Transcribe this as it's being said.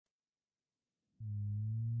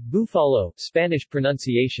Búfalo, Spanish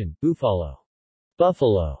pronunciation, Búfalo,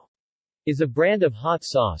 Buffalo, is a brand of hot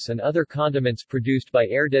sauce and other condiments produced by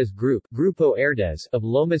Herdez Group, Grupo Herdez, of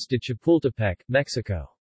Lomas de Chapultepec, Mexico.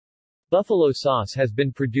 Buffalo sauce has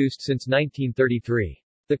been produced since 1933.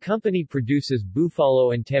 The company produces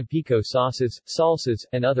Búfalo and Tampico sauces, salsas,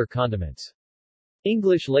 and other condiments.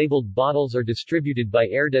 English-labeled bottles are distributed by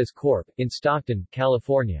Herdez Corp., in Stockton,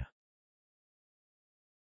 California.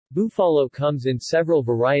 Búfalo comes in several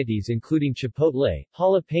varieties including chipotle,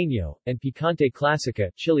 jalapeno, and picante clásica,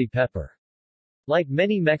 chili pepper. Like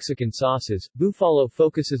many Mexican sauces, Búfalo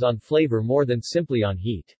focuses on flavor more than simply on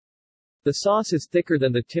heat. The sauce is thicker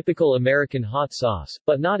than the typical American hot sauce,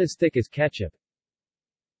 but not as thick as ketchup.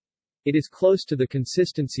 It is close to the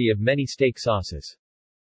consistency of many steak sauces.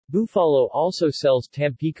 Búfalo also sells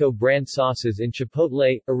Tampico brand sauces in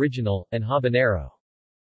chipotle, original, and habanero.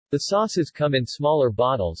 The sauces come in smaller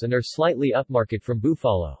bottles and are slightly upmarket from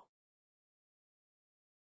Búfalo.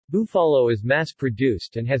 Búfalo is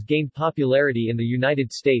mass-produced and has gained popularity in the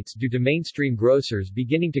United States due to mainstream grocers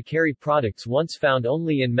beginning to carry products once found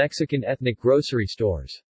only in Mexican ethnic grocery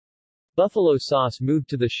stores. Buffalo sauce moved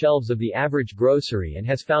to the shelves of the average grocery and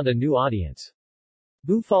has found a new audience.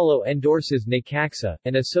 Búfalo endorses Necaxa,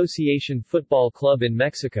 an association football club in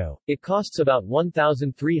Mexico. It costs about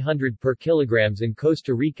 $1,300 per kilograms in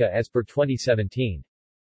Costa Rica as per 2017.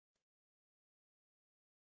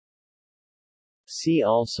 See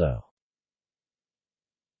also: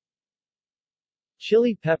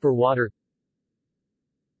 chili pepper water,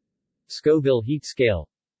 Scoville heat scale,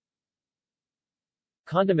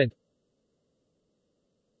 condiment,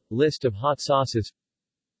 list of hot sauces,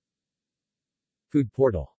 food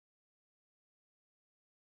portal.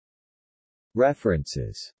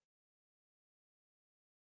 References.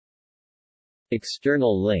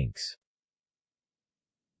 External links.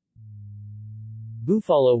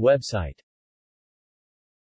 Búfalo website.